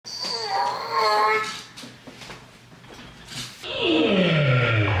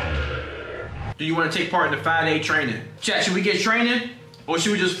you want to take part in the 5-day training? Chat, should we get training? Or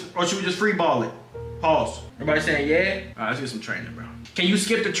should we just free ball it? Pause. Everybody saying yeah? Alright, let's get some training, bro. Can you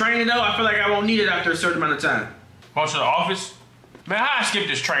skip the training though? I feel like I won't need it after a certain amount of time. Going to the office? Man, how I skip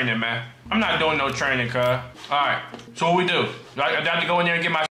this training, man? I'm not doing no training, cuz. Alright, so what we do? I have to go in there and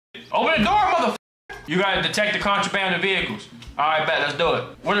get my shit? Open the door, motherfucker! You gotta detect the contraband of vehicles. Alright, bet, let's do it.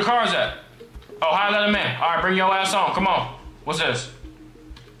 Where the cars at? Oh, hi, let him in. Alright, bring your ass on, come on. What's this?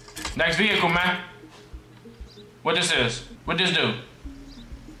 Next vehicle, man. What this is? What this do?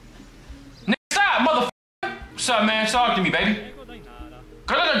 Nigga, stop, motherfucker! What's up, man? Talk to me, baby.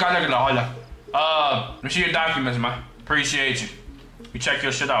 Let me see your documents, man. Appreciate you. We check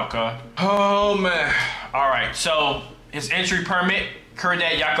your shit out, cuz. Oh, man. Alright, so his entry permit,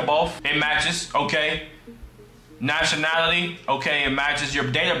 Kurdat Yakubov, it matches, okay. Nationality, okay, it matches. Your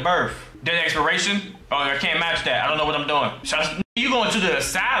date of birth. Date of expiration, oh, I can't match that. I don't know what I'm doing. So, you going to the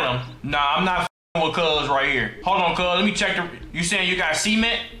asylum? Nah, I'm not with cuz right here. Hold on, cuz, let me check the, you saying you got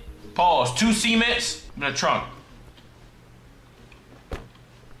cement? Pause, 2 cements in the trunk.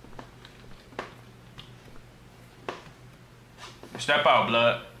 Step out,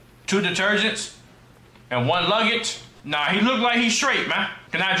 blood. 2 detergents and 1 luggage. Nah, he look like he's straight, man.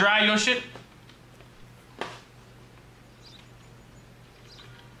 Can I dry your shit?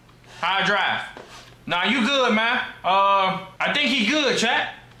 How I drive? Nah, you good, man. I think he good,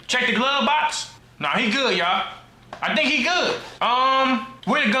 chat. Check the glove box. Nah, he good, y'all. I think he good.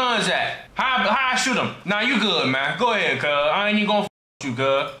 Where the guns at? How I shoot him? Nah, you good, man. Go ahead, cuz. I ain't even gonna f you,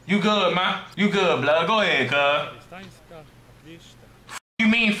 cuz. You good, man. You good, blood. Go ahead, cuz. You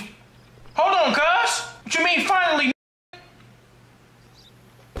mean? Hold on, cuz. What you mean finally?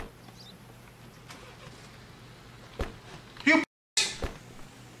 You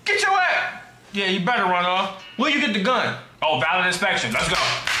get your ass. Yeah, you better run off. Where you get the gun? Oh, valid inspection. Let's go.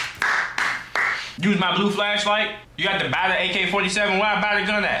 Use my blue flashlight. You got the battered AK-47. Where I buy the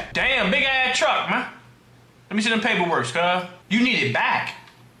gun at? Damn, big ass truck, man. Let me see them paperwork, cuz. You need it back.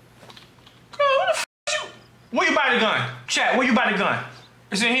 Cuz, what the f you? Where you buy the gun? Chat, where you buy the gun?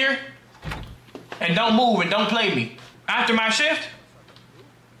 It's in here? And don't move and don't play me. After my shift?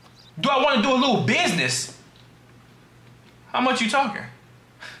 Do I want to do a little business? How much you talking?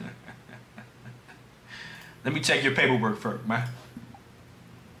 Let me check your paperwork first, man.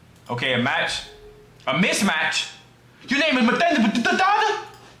 Okay, a match. A mismatch? Your name is Matenda?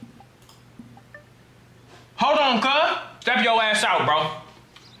 Hold on, cuz. Step your ass out, bro.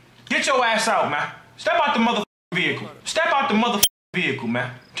 Get your ass out, man. Step out the motherfucking vehicle. Step out the motherfucking vehicle,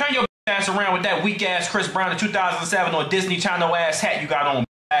 man. Turn your ass around with that weak ass Chris Brown in 2007 on Disney Channel ass hat you got on,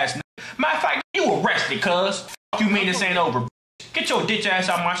 ass nigga. Matter of fact, you arrested, cuz. Fuck you mean this ain't over, bitch. Get your ditch ass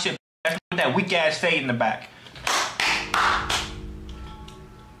out my shit, with that weak ass fade in the back.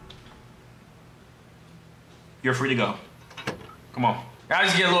 You're free to go. Come on. Y'all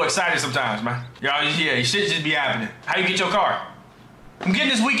just get a little excited sometimes, man. Y'all just, yeah, shit just be happening. How you get your car? I'm getting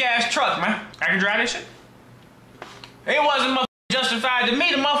this weak ass truck, man. I can drive this shit. It wasn't justified to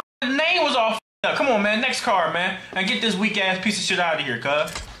me. The motherfucking name was all up. Come on, man. Next car, man. And get this weak ass piece of shit out of here,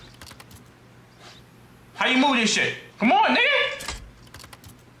 cuz. How you move this shit? Come on, nigga.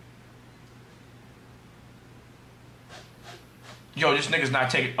 Yo, this nigga's not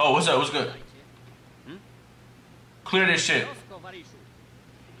taking. Oh, what's up? What's good? Clear this shit.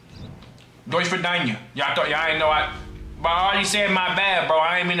 Deutsch for Danya. Y'all thought y'all ain't know but I already said my bad, bro.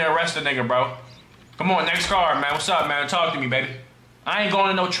 I ain't mean to arrest the nigga, bro. Come on, next car, man. What's up, man? Talk to me, baby. I ain't going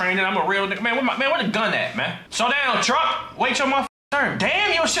to no training. I'm a real nigga. Man, where the gun at, man? Slow down, truck. Wait your motherfucking turn.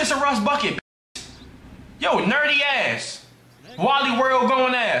 Damn, your shit's a rust bucket, bitch. Yo, nerdy ass. Wally World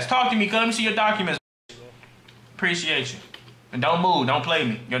going ass. Talk to me, cuz. Let me see your documents. Appreciate you. And don't move. Don't play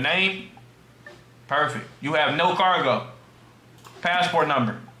me. Your name? Perfect. You have no cargo. Passport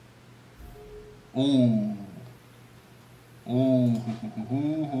number. Ooh. Ooh.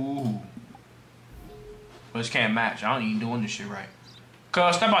 But it can't match. I don't even doing this shit right.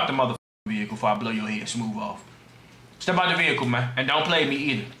 Cuz, step out the motherfucking vehicle before I blow your head smooth off. Step out the vehicle, man. And don't play me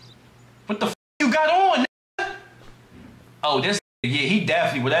either. What the f you got on, nigga? Oh, this, yeah, he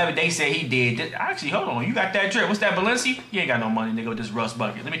definitely, whatever they say he did. Actually, hold on. You got that drip. What's that, Balenci? You ain't got no money, nigga, with this rust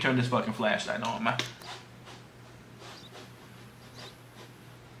bucket. Let me turn this fucking flashlight on, man.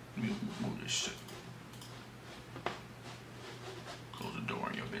 Let me move this shit. Close the door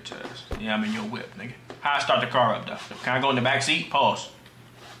on your bitch ass. Yeah, I'm in your whip, nigga. How I start the car up, though? Can I go in the back seat? Pause.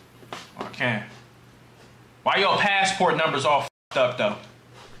 Oh, I can. Why your passport numbers all f***ed up, though?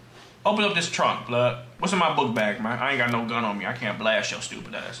 Open up this trunk, blood. What's in my book bag, man? I ain't got no gun on me. I can't blast your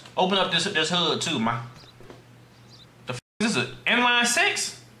stupid ass. Open up this hood, too, man. The f*** is this, an inline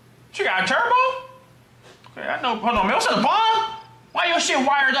 6? You got a turbo? Okay, I know. Hold on, man. What's in the bomb? Why your shit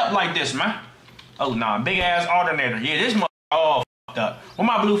wired up like this, man? Oh, nah. Big ass alternator. Yeah, this mother all fucked up. What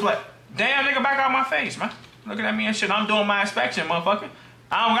my blue flag? Damn, nigga, back out my face, man. Looking at me and shit. I'm doing my inspection, motherfucker.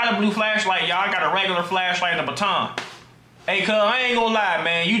 I don't got a blue flashlight, y'all. I got a regular flashlight and a baton. Hey, cuz, I ain't gonna lie,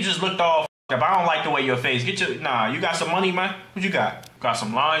 man. You just looked all up. I don't like the way your face. Get your... Nah, you got some money, man? What you got? Got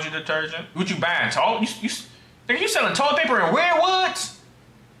some laundry detergent? What you buying? You selling toilet paper in Redwoods?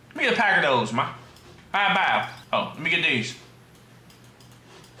 Let me get a pack of those, man. I buy them. Oh, let me get these.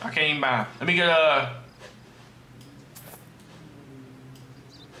 I can't even buy them. Let me get I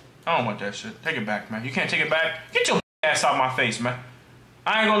don't want that shit. Take it back, man. You can't take it back? Get your ass out my face, man.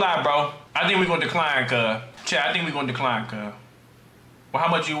 I ain't gonna lie, bro. I think we're gonna decline, cuz. Chat, I think we're gonna decline, cuz. Well, how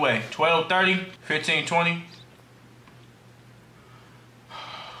much you weigh? 12, 30, 15, 20?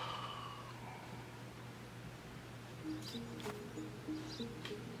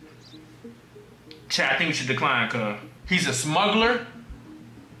 Chat, I think we should decline, cuz. He's a smuggler.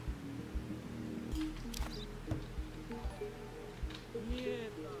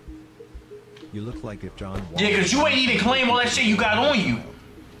 You look like if John... Yeah, because you ain't even claim all that shit you got on you.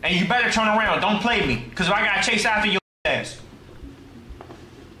 And you better turn around. Don't play me. Because if I got to chase after your ass.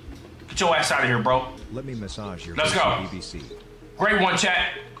 Get your ass out of here, bro. Let me massage your Let's go. BBC. Great one, chat.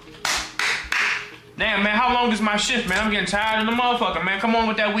 Damn, man, how long is my shift, man? I'm getting tired of the motherfucker, man. Come on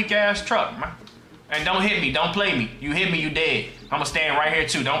with that weak-ass truck, man. And don't hit me. Don't play me. You hit me, you dead. I'm going to stand right here,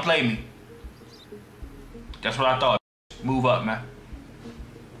 too. Don't play me. That's what I thought. Move up, man.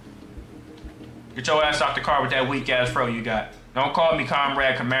 Get your ass out the car with that weak-ass fro you got. Don't call me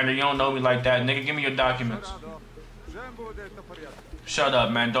comrade, commander. You don't know me like that. Nigga, give me your documents. Shut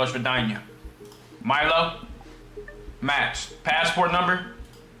up, man. Deutsch Vidania. Milo? Max. Passport number?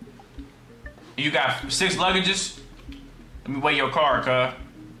 You got 6 luggages? Let me weigh your car, cuz.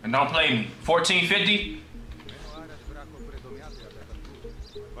 And don't play me. 1450?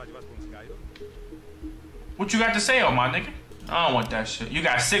 What you got to say, oh my nigga? I don't want that shit. You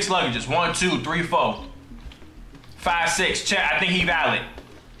got 6 luggages. 1, 2, 3, 4. 5, 6. Check. I think he valid.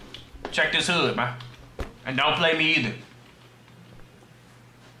 Check this hood, man. And don't play me either.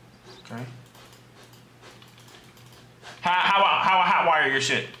 Okay. How I hot wire your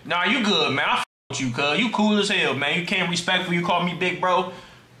shit? Nah, you good, man. I f with you, cuz. You cool as hell, man. You can't respectful. You call me big bro.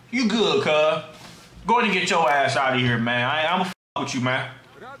 You good, cuz. Go ahead and get your ass out of here, man. I'ma f with you, man.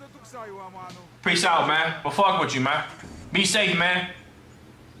 Peace out, man. But fuck with you, man. Be safe, man.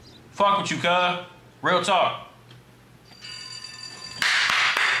 Fuck with you, cuz. Real talk.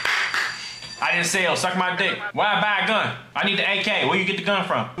 I didn't sell. Suck my dick. Why I buy a gun? I need the AK. Where you get the gun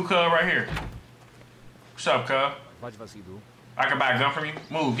from? Who, cuz, right here? What's up, cuz? I can buy a gun from you?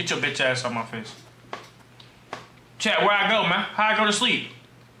 Move. Get your bitch ass off my face. Chat, where I go, man? How I go to sleep?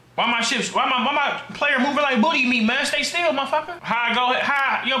 Why my shifts? Why my player moving like booty meat, man? Stay still, motherfucker. How I go?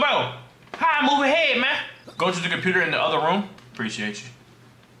 How? Yo, bro. How I move ahead, man? Go to the computer in the other room. Appreciate you.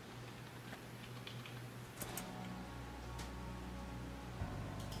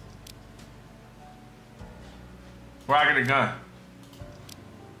 Where I get a gun?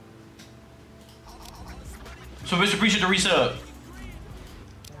 So Mr. Appreciate the resub.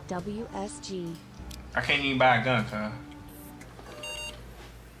 WSG. I can't even buy a gun, cuz.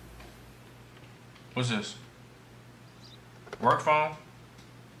 What's this? Work phone?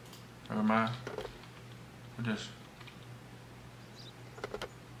 Never mind. What this?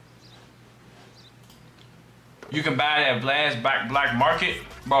 You can buy that blast black market?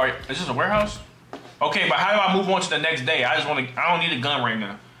 Bro, is this a warehouse? Okay, but how do I move on to the next day? I don't need a gun right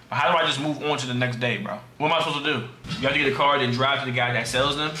now. But how do I just move on to the next day, bro? What am I supposed to do? You have to get a card and drive to the guy that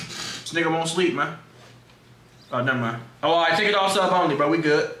sells them? This nigga won't sleep, man. Oh, never mind. Oh, I take it all sub only, bro. We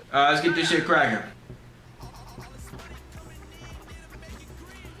good. Let's get this shit cracking.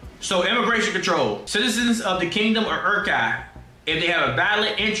 So, immigration control. Citizens of the Kingdom or Urkai, if they have a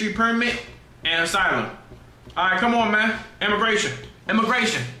valid entry permit and asylum. All right, come on, man. Immigration.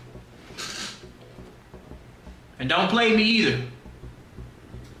 Immigration. And don't play me either.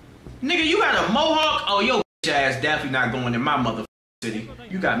 Nigga, you got a mohawk? Oh, your bitch ass definitely not going in my motherfucking city.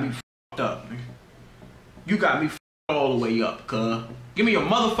 You got me fucked up, nigga. You got me fucked all the way up, cuz. Give me your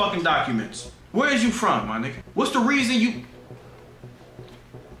motherfucking documents. Where is you from, my nigga? What's the reason you...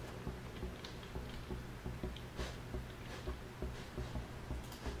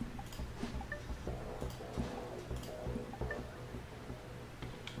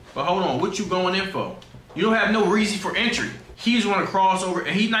 But hold on, what you going in for? You don't have no reason for entry. He just want to cross over,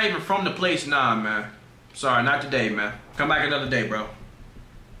 and he's not even from the place. Nah, man. Sorry, not today, man. Come back another day, bro.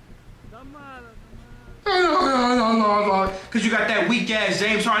 Cause you got that weak ass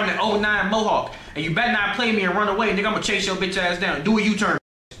James Harden at 09 Mohawk. And you better not play me and run away, nigga. I'm gonna chase your bitch ass down. Do a U-turn.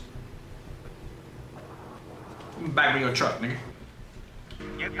 Back in your truck, nigga.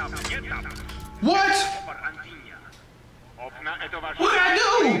 What? What can I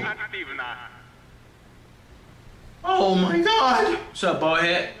do? Oh my god. What's up, bald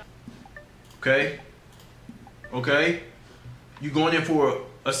head? Okay. Okay. You going in for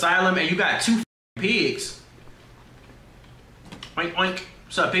asylum and you got 2 pigs. Oink oink.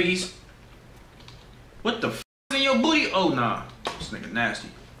 What's up, piggies? What the f is in your booty? Oh nah. This nigga nasty.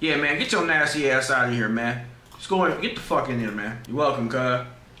 Yeah, man, get your nasty ass out of here, man. Just go in, get the fuck in here, man. You're welcome, cuz.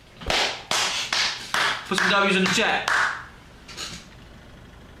 Put some W's in the chat.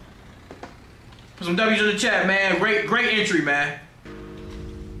 Put some W's in the chat, man. Great entry, man.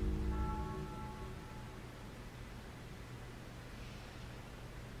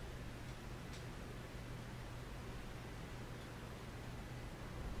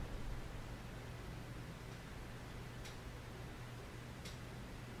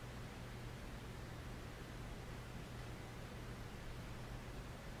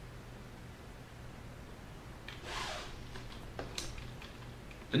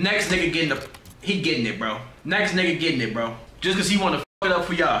 The next nigga getting it, bro. Next nigga getting it, bro. Just cause he wanna f it up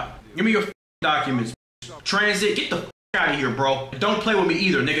for y'all. Give me your documents. Transit, get the f out of here, bro. Don't play with me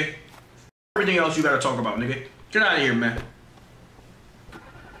either, nigga. Everything else you gotta talk about, nigga. Get out of here, man.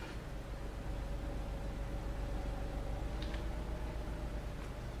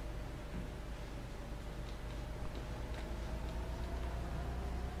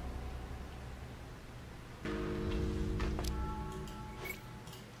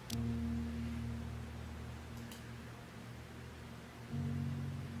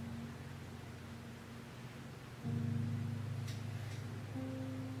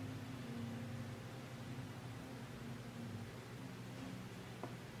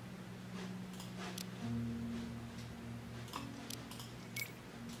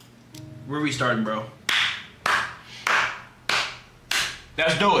 Where we starting, bro?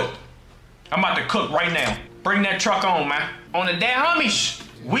 Let's do it. I'm about to cook right now. Bring that truck on, man. On the damn homies.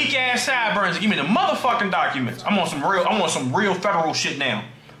 Weak ass sideburns. Give me the motherfucking documents. I want some real federal shit now.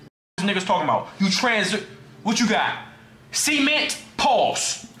 What this niggas talking about? You transit. What you got? Cement.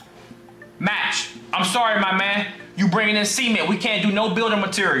 Pause. Match. I'm sorry, my man. You bringing in cement. We can't do no building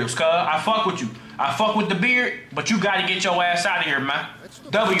materials, cuz. I fuck with you. I fuck with the beard, but you gotta get your ass out of here, man.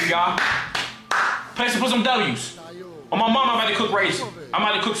 W, y'all. Place to put some W's. On my mom, I'm about to cook crazy. I'm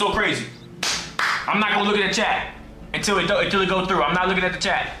about to cook so crazy. I'm not gonna look at the chat until it go through. I'm not looking at the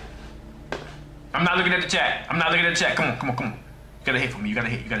chat. I'm not looking at the chat. I'm not looking at the chat. Come on. You gotta hit for me. You gotta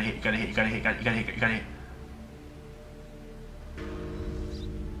hit.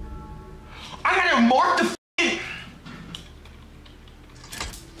 I gotta mark the f***ing...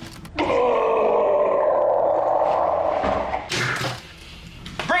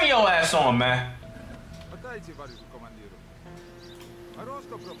 Bring your ass on, man.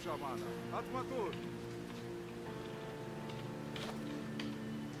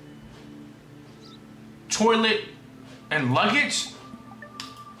 Toilet and luggage?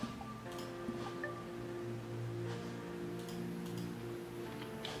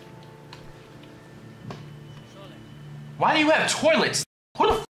 Why do you have toilets? Who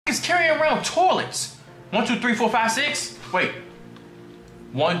the f is carrying around toilets? 1, 2, 3, 4, 5, 6? Wait.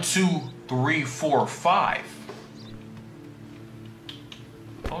 1, 2, 3, 4, 5.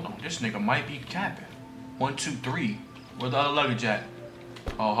 Hold on, this nigga might be capping. 1, 2, 3. Where the other luggage at?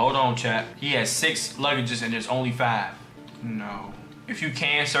 Oh, hold on, chat. He has 6 luggages and there's only 5. No. If you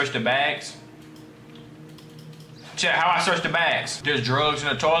can, search the bags. Chat, how I search the bags? There's drugs in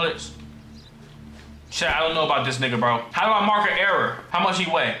the toilets. Chat, I don't know about this nigga, bro. How do I mark an error? How much he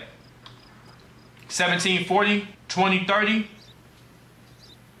weigh? 1740? 2030?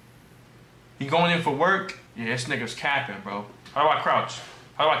 He going in for work? Yeah, this nigga's capping, bro. How do I crouch?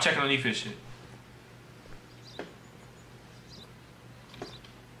 How do I check underneath his shit?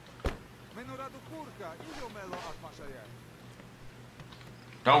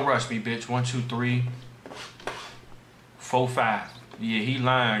 Don't rush me, bitch. 1, 2, 3, 4, 5. Yeah, he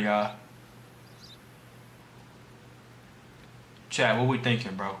lying, y'all. Chat, what we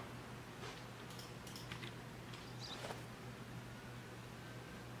thinking, bro?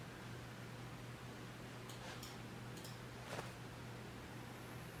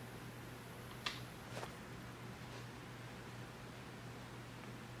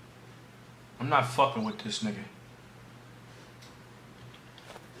 I'm not fucking with this nigga.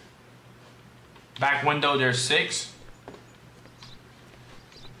 Back window, there's 6.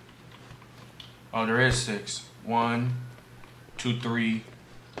 Oh, there is 6. 1, 2, 3,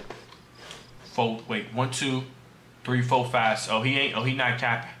 4. Wait, 1, 2, 3, 4, 5. Oh, he ain't. Oh, he not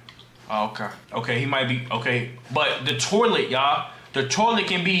capping. Oh, okay. Okay, he might be. Okay, but the toilet, y'all. The toilet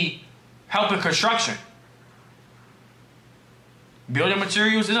can be helping construction. Building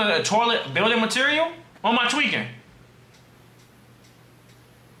materials. Isn't a toilet building material? What am I tweaking?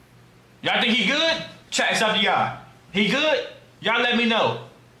 Y'all think he good? Chat, it's up to y'all. He good? Y'all let me know.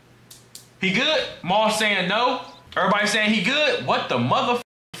 He good? Maul saying no. Everybody saying he good? What the mother?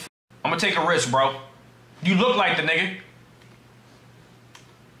 I'm gonna take a risk, bro. You look like the nigga.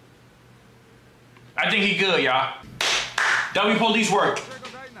 I think he good, y'all. W police work.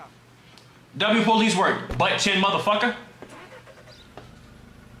 W police work. Butt chin motherfucker.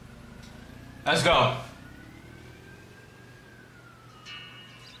 Let's go.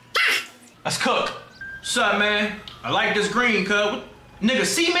 Let's cook. What's up, man? I like this green, cuz. Nigga,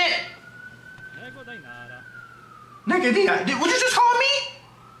 cement? Nigga, would you just call me?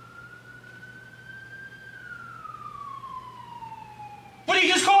 What did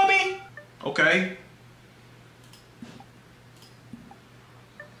you just call me? Okay.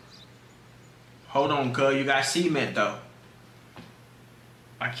 Hold on, cuz. You got cement, though.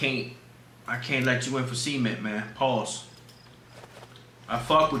 I can't let you in for cement, man. Pause. I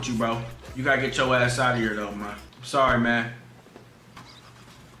fuck with you, bro. You gotta get your ass out of here, though, man. I'm sorry, man.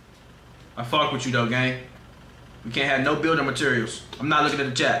 I fuck with you, though, gang. We can't have no building materials. I'm not looking at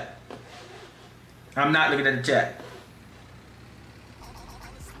the chat. I'm not looking at the chat.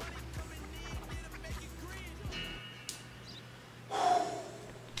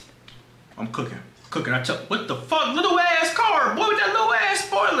 I'm cooking. Cooking. What the fuck? Little ass car. Boy, with that little ass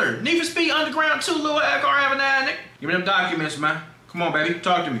spoiler. Need for Speed Underground 2, little ass car having that, nigga. Give me them documents, man. Come on, baby.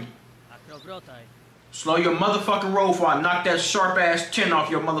 Talk to me. Slow your motherfucking roll before I knock that sharp ass chin off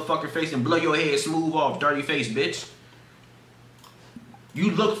your motherfucking face and blow your head smooth off, dirty face, bitch.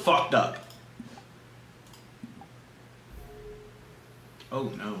 You look fucked up. Oh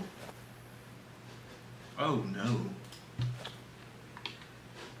no. Oh no.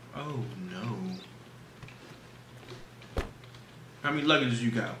 Oh no. How many luggages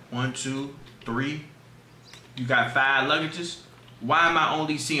you got? 1, 2, 3. You got 5 luggages? Why am I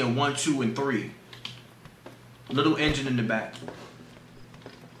only seeing 1, 2, and 3? Little engine in the back.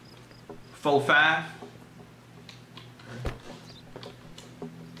 4, 5.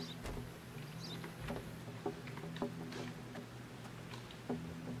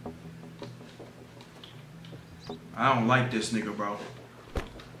 I don't like this nigga, bro.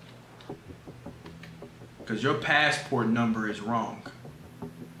 Because your passport number is wrong.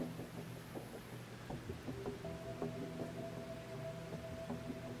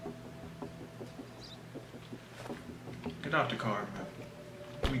 Get out the car, man.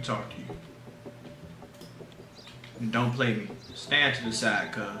 Let me talk to you. And don't play me. Stand to the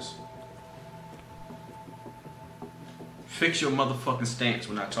side, cuz. Fix your motherfucking stance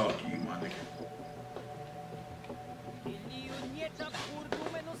when I talk to you, my nigga.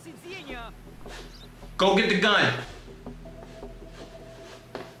 Go get the gun.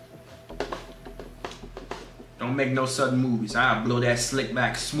 Don't make no sudden movies. I'll blow that slick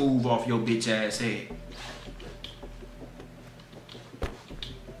back smooth off your bitch ass head.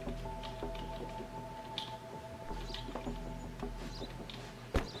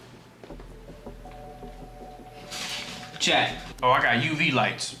 Chat. Oh, I got UV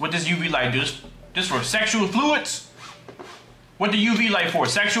lights. What does UV light do? This for sexual fluids? What the UV light for?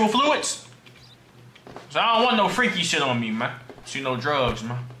 Sexual fluids? So I don't want no freaky shit on me, man. See no drugs,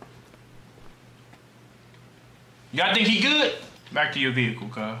 man. Y'all think he good? Back to your vehicle,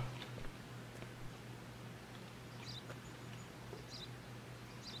 cuz.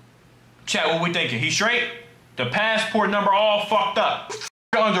 Chat, what we thinking? He straight? The passport number all fucked up.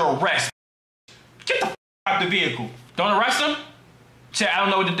 Under arrest. Get the out the vehicle. Don't arrest him? Chat, I don't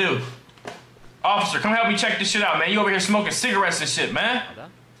know what to do. Officer, come help me check this shit out, man. You over here smoking cigarettes and shit, man.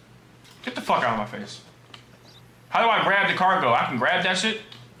 Get the fuck out of my face. How do I grab the cargo? I can grab that shit?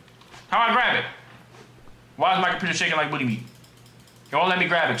 How do I grab it? Why is my computer shaking like booty meat? You won't let me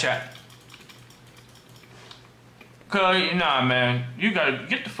grab it, chat. Cuz, nah, man. You gotta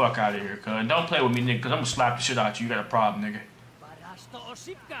get the fuck out of here, cuz. Don't play with me, nigga, cuz I'm gonna slap the shit out you. You got a problem, nigga.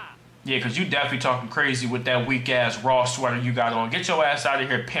 Yeah, cuz you definitely talking crazy with that weak-ass raw sweater you got on. Get your ass out of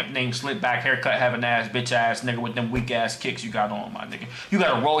here, pimp named slit back haircut having ass, bitch-ass nigga with them weak-ass kicks you got on, my nigga. You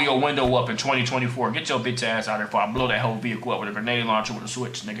gotta roll your window up in 2024. Get your bitch ass out of here before I blow that whole vehicle up with a grenade launcher with a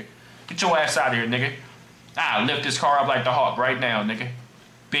switch, nigga. Get your ass out of here, nigga. I'll lift this car up like the Hawk right now, nigga.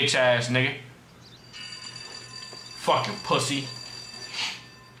 Bitch-ass nigga. Fucking pussy.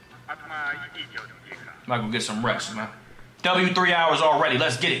 I'm not gonna get some rest, man. W 3 hours already.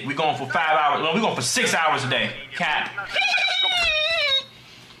 Let's get it. We going for 5 hours. Well, we going for 6 hours a day. Cat.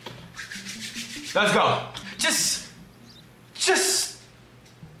 Let's go. Just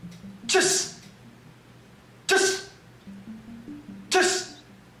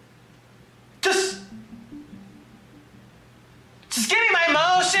give me my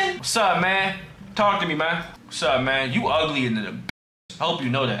emotion. What's up, man? Talk to me, man. What's up, man? You ugly in the bitch. I hope you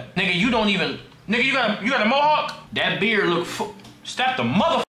know that. Nigga, you don't even... Nigga, you got a mohawk? That beard look... Step the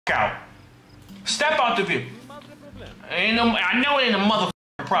motherfucker out. Step out the view. I know it ain't a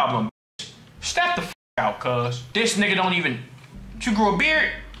motherfucking problem. Step the out, cuz. This nigga don't even... You grew a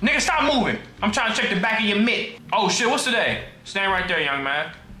beard? Nigga, stop moving. I'm trying to check the back of your mitt. Oh, shit, what's today? Stand right there, young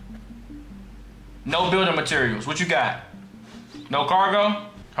man. No building materials. What you got? No cargo?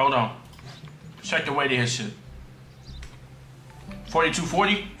 Hold on. Check the weight of his shit.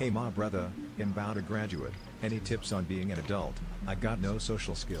 4240? Hey ma brother, inbound a graduate. Any tips on being an adult? I got no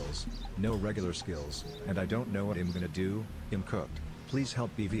social skills, no regular skills, and I don't know what I'm gonna do. I'm cooked. Please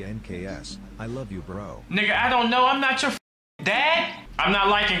help Tbvnks. I love you, bro. Nigga, I don't know. I'm not your dad. I'm not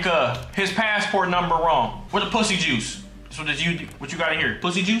liking his passport number wrong. Where the pussy juice? So what you got in here?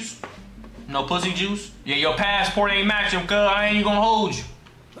 Pussy juice? No pussy juice? Yeah, your passport ain't matching, I ain't even gonna hold you.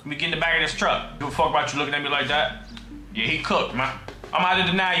 Let me get in the back of this truck. Give a fuck about you looking at me like that? Yeah, he cooked, man. I'm out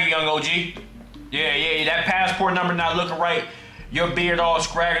to deny you, young OG. Yeah, that passport number not looking right. Your beard all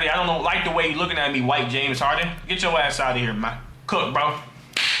scraggly. I don't like the way you looking at me, white James Harden. Get your ass out of here, man. Cook, bro.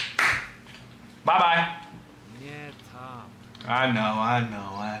 Bye-bye. Yeah, Tom. I know.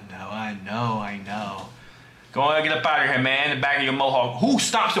 Go on, get up out of here, man. In the back of your mohawk. Who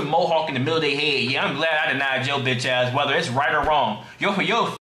stops a mohawk in the middle of their head? Yeah, I'm glad I denied your bitch ass, whether it's right or wrong. Your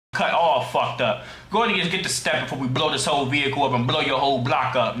cut all fucked up. Go ahead and just get the step before we blow this whole vehicle up and blow your whole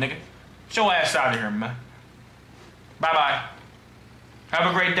block up, nigga. Get your ass out of here, man. Bye-bye.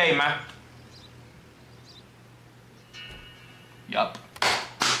 Have a great day, man. Yup.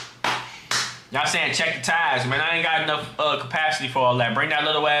 Y'all saying check the tires, man. I ain't got enough capacity for all that. Bring that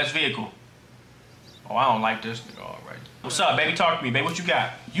little ass vehicle. Oh, I don't like this nigga already. What's up, baby? Talk to me, baby. What you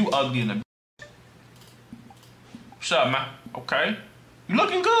got? You ugly in the... What's up, man? Okay. You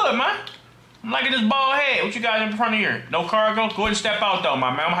looking good, man. I'm liking this bald head. What you got in front of here? No cargo? Go ahead and step out, though, my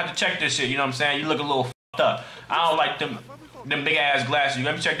man. I'm gonna have to check this shit, you know what I'm saying? You look a little f***ed up. I don't like them big-ass glasses.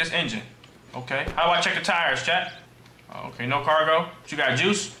 Let me check this engine. Okay. How do I check the tires, chat? Okay, no cargo. What you got,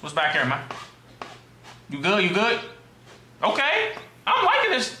 juice? What's back here, man? You good? You good? Okay. I'm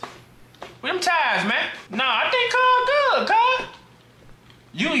liking this. With them tires, man. Nah, I think good,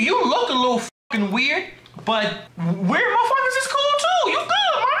 You look a little fucking weird, but weird motherfuckers is cool too. You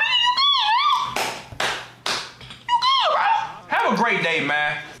good, man. You good, bro. Have a great day,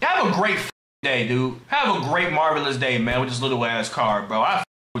 man. Have a great day, dude. Have a great, marvelous day, man, with this little ass car, bro. I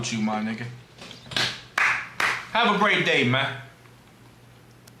with you, my nigga. Have a great day, man.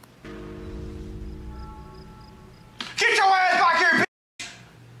 Get your ass back here, bitch!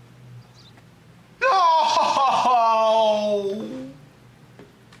 No!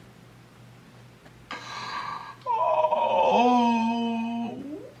 Oh,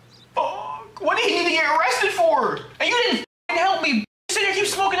 fuck. What did he need to get arrested for? And you didn't help me. You sit there, keep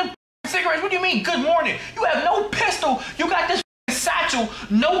smoking them cigarettes. What do you mean, good morning? You have no pistol. You got this satchel,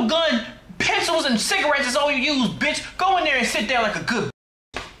 no gun, pencils and cigarettes is all you use, bitch. Go in there and sit there like a good.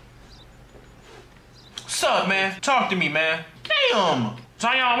 What's up, man? Talk to me, man. Damn.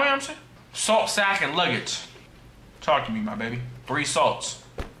 Zion Williamson? Salt sack and luggage. Talk to me, my baby. 3 salts.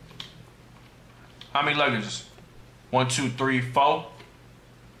 How many luggages? 1, 2, 3, 4.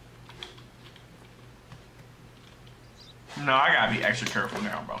 No, I gotta be extra careful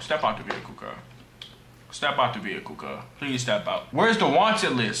now, bro. Step out the vehicle, cuz. Step out the vehicle, cuz. Please step out. Where's the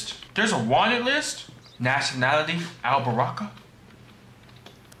wanted list? There's a wanted list? Nationality, Al Baraka?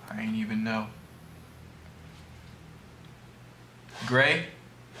 I ain't even know. Gray,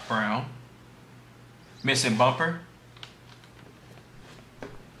 brown, missing bumper.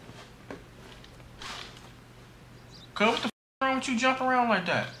 Cuz, what the f wrong with you jumping around like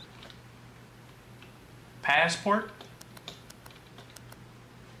that? Passport?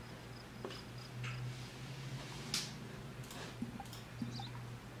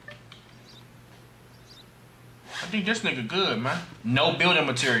 I think this nigga good, man. No building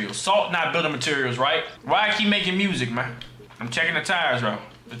materials. Salt, not building materials, right? Why I keep making music, man? I'm checking the tires, bro.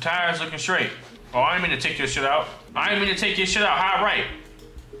 The tires looking straight. Oh, I ain't mean to take your shit out. I ain't mean to take your shit out. High right.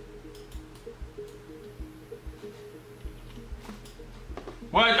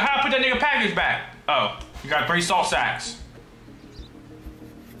 What? How I put that nigga package back? Oh, you got 3 salt sacks.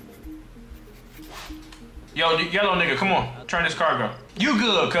 Yo, yellow nigga, come on. Turn this cargo. You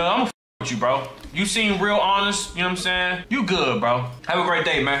good, cuz. I'm f with you, bro. You seem real honest, you know what I'm saying? You good, bro. Have a great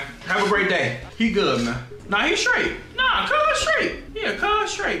day, man. Have a great day. He good, man. Nah, he straight. Nah, cuz straight. Yeah,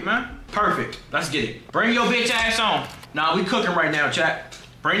 cuz straight, man. Perfect. Let's get it. Bring your bitch ass on. Nah, we cooking right now, chat.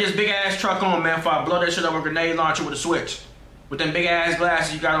 Bring this big ass truck on, man, before I blow that shit up with a grenade launcher with a switch. With them big ass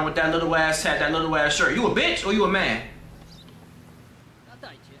glasses you got on with that little ass hat, that little ass shirt. You a bitch or you a man?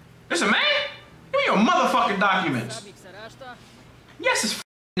 It's a man? Give me your motherfucking documents. Yes, it's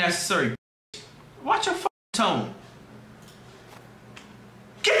necessary. Watch your tone.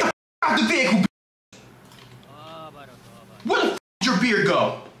 Get the out the vehicle. Where the did your beard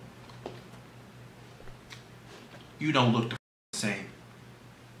go? You don't look the same.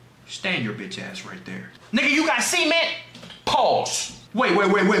 Stand your bitch ass right there. Nigga, you got cement? Pause. Wait.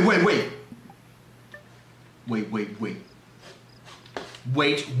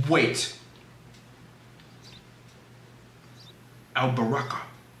 Wait. Al Baraka.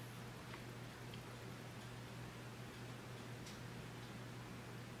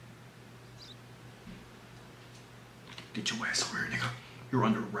 Get your ass over here, nigga. You're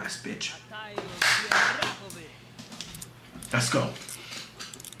under arrest, bitch. Let's go.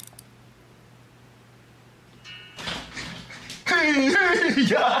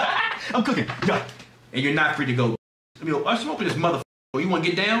 Yeah. I'm cooking. Yeah. And you're not free to go. I'm smoking this motherfucker. You wanna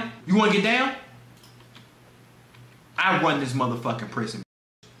get down? You wanna get down? I run this motherfucking prison.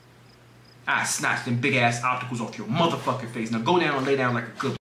 I snatch them big ass opticals off your motherfucking face. Now go down and lay down like a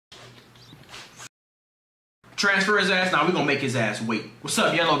good. Transfer his ass. Now we gonna make his ass wait. What's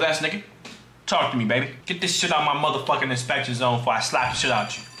up, yellow vest nigga? Talk to me, baby. Get this shit out my motherfucking inspection zone before I slap the shit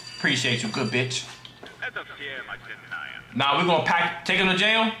out you. Appreciate you, good bitch. Now we gonna take him to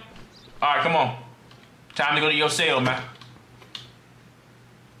jail? Alright, come on. Time to go to your cell, man.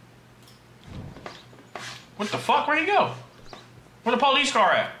 What the fuck? Where'd he go? Where the police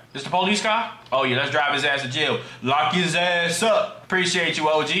car at? This the police car? Oh yeah, let's drive his ass to jail. Lock his ass up. Appreciate you,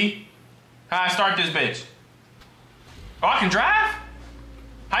 OG. How I start this bitch? Oh, I can drive?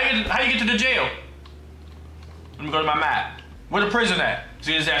 How you get to the jail? Let me go to my map. Where the prison at?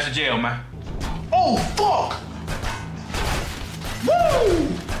 See his ass to jail, man. Oh, fuck! Woo!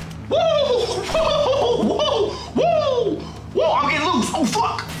 Woo! Whoa! Whoa! Whoa! I'm getting loose. Oh,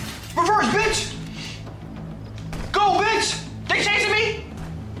 fuck! Reverse, bitch! Go, bitch! They chasing me?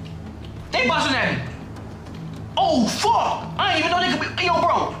 They busting at me. Oh, fuck! I didn't even know they could be... Yo,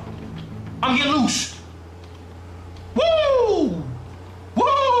 bro! I'm getting loose. Woo! Woo!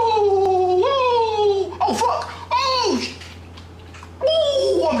 Woo! Oh, fuck! Oh!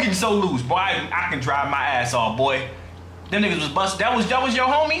 Ooh, I'm getting so loose, boy. I can drive my ass off, boy. Them niggas was busted. That was your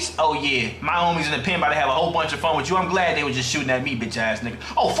homies? Oh, yeah. My homies in the pen about to have a whole bunch of fun with you. I'm glad they were just shooting at me, bitch ass nigga.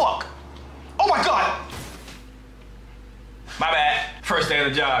 Oh, fuck! Oh, my God! My bad. First day on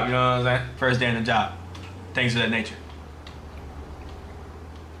the job, you know what I'm saying? First day on the job. Things of that nature.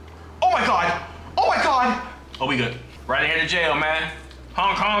 Oh, my God! Oh, my God! Oh, we good. Right here to jail, man.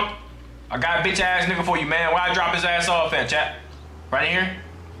 Honk, honk. I got a bitch ass nigga for you, man. Why I drop his ass off at, chat? Right here?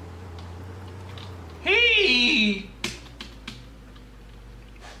 Hey!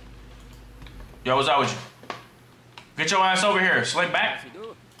 Yo, what's up with you? Get your ass over here. Slick back.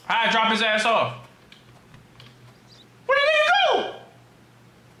 How I drop his ass off? Where did he go?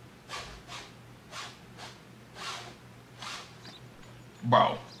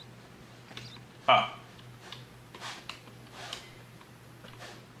 Bro. Oh.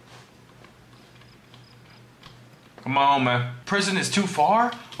 Come on, man. Prison is too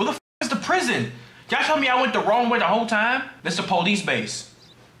far? Where the f is the prison? Y'all tell me I went the wrong way the whole time? This is the police base.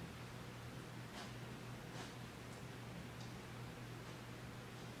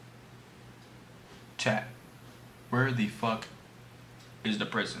 Chat. Where the fuck is the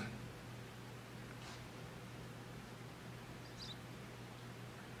prison?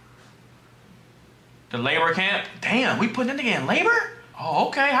 The labor camp? Damn, we put that nigga in labor? Oh,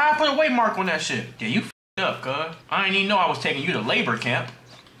 okay. How I put a weight mark on that shit? Yeah, you f***ed up, cuz. I didn't even know I was taking you to labor camp.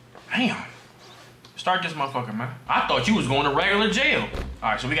 Damn. Start this motherfucker, man. I thought you was going to regular jail.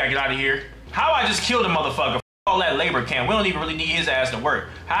 All right, so we gotta get out of here. How I just killed a motherfucker? F all that labor camp. We don't even really need his ass to work.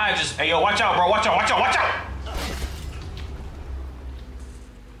 How I just... Hey, yo, watch out, bro. Watch out, watch out, watch out!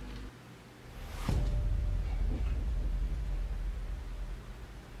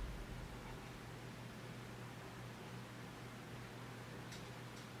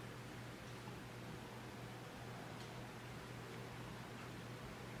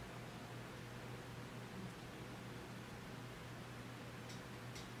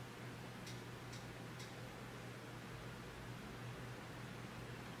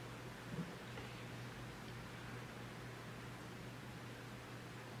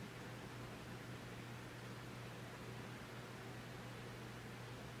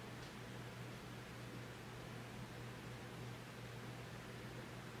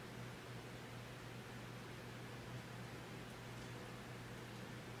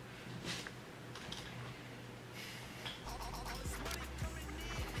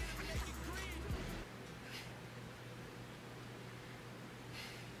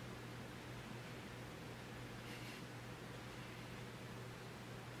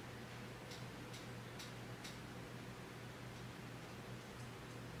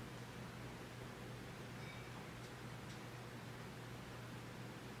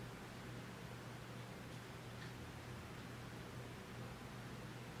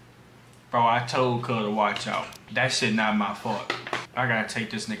 Bro, I told Cuz to watch out. That shit not my fault. I gotta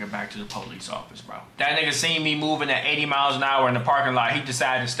take this nigga back to the police office, bro. That nigga seen me moving at 80 miles an hour in the parking lot. He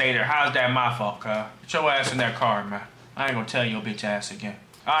decided to stay there. How's that my fault, cuz? Get your ass in that car, man. I ain't gonna tell your bitch ass again.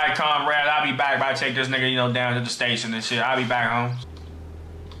 All right, comrade, I'll be back. I take this nigga, you know, down to the station and shit. I'll be back home.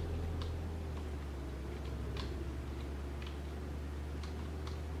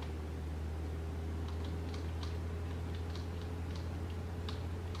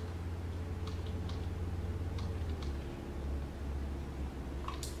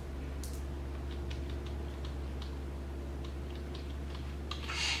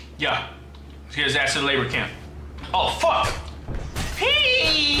 Yeah, let's get his ass to the labor camp. Oh, fuck!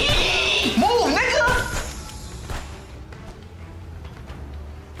 Hey! Move, nigga!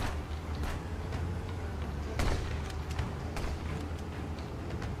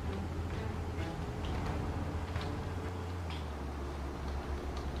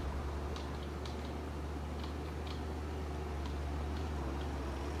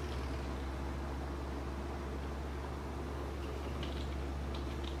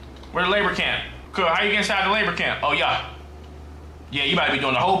 Where the labor camp? Cool, how you get inside the labor camp? Oh, yeah. Yeah, you might be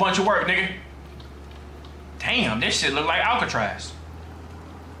doing a whole bunch of work, nigga. Damn, this shit look like Alcatraz.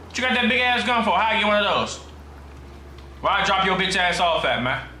 What you got that big ass gun for? How I get one of those? Why I drop your bitch ass off at,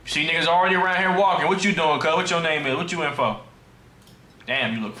 man? See niggas already around here walking. What you doing, cuz? What your name is? What you in for?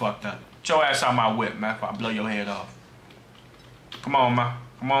 Damn, you look fucked up. Get your ass out my whip, man, if I blow your head off. Come on, man.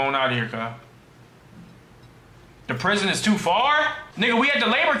 Come on out of here, cuz. The prison is too far? Nigga, we at the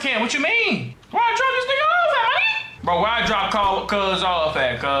labor camp. What you mean? Why I drop this nigga off at, man? Bro, why I drop cuz off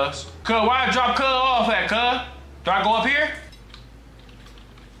at, cuz? Cuz, why I drop cuz off at, cuz? Do I go up here?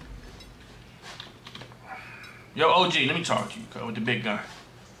 Yo, OG, let me talk to you, cuz, with the big gun.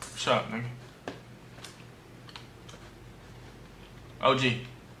 What's up, nigga? OG.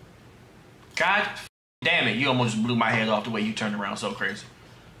 God damn it, you almost just blew my head off the way you turned around so crazy.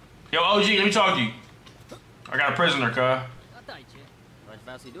 Yo, OG, let me talk to you. I got a prisoner, cuz.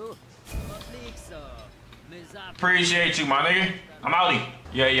 Appreciate you, my nigga. I'm outie.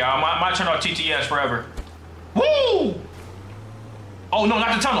 Yeah, I might turn off TTS forever. Woo! Oh, no,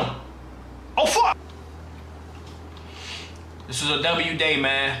 not the tunnel. Oh, fuck! This is a W day,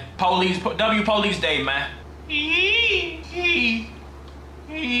 man. W police day, man.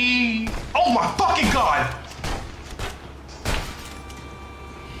 Oh, my fucking God!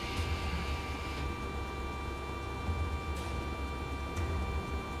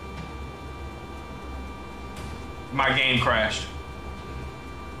 My game crashed.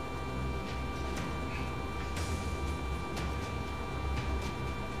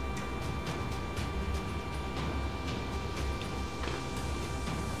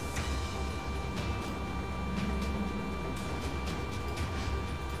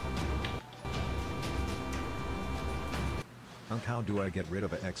 How do I get rid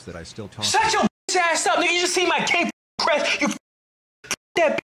of an ex that I still talk to? Shut your bitch ass up, nigga. You just see my cape crash. You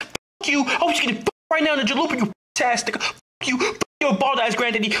that bitch. You. I was getting right now in the jaloopa, you bitch ass nigga. You. Your bald ass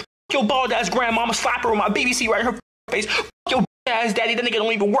granddaddy. Your bald ass grandmama. Slap her with my BBC right in her face. Your bitch ass daddy. That nigga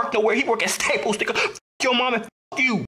don't even work nowhere. He work at Staples, nigga. Your mama. You.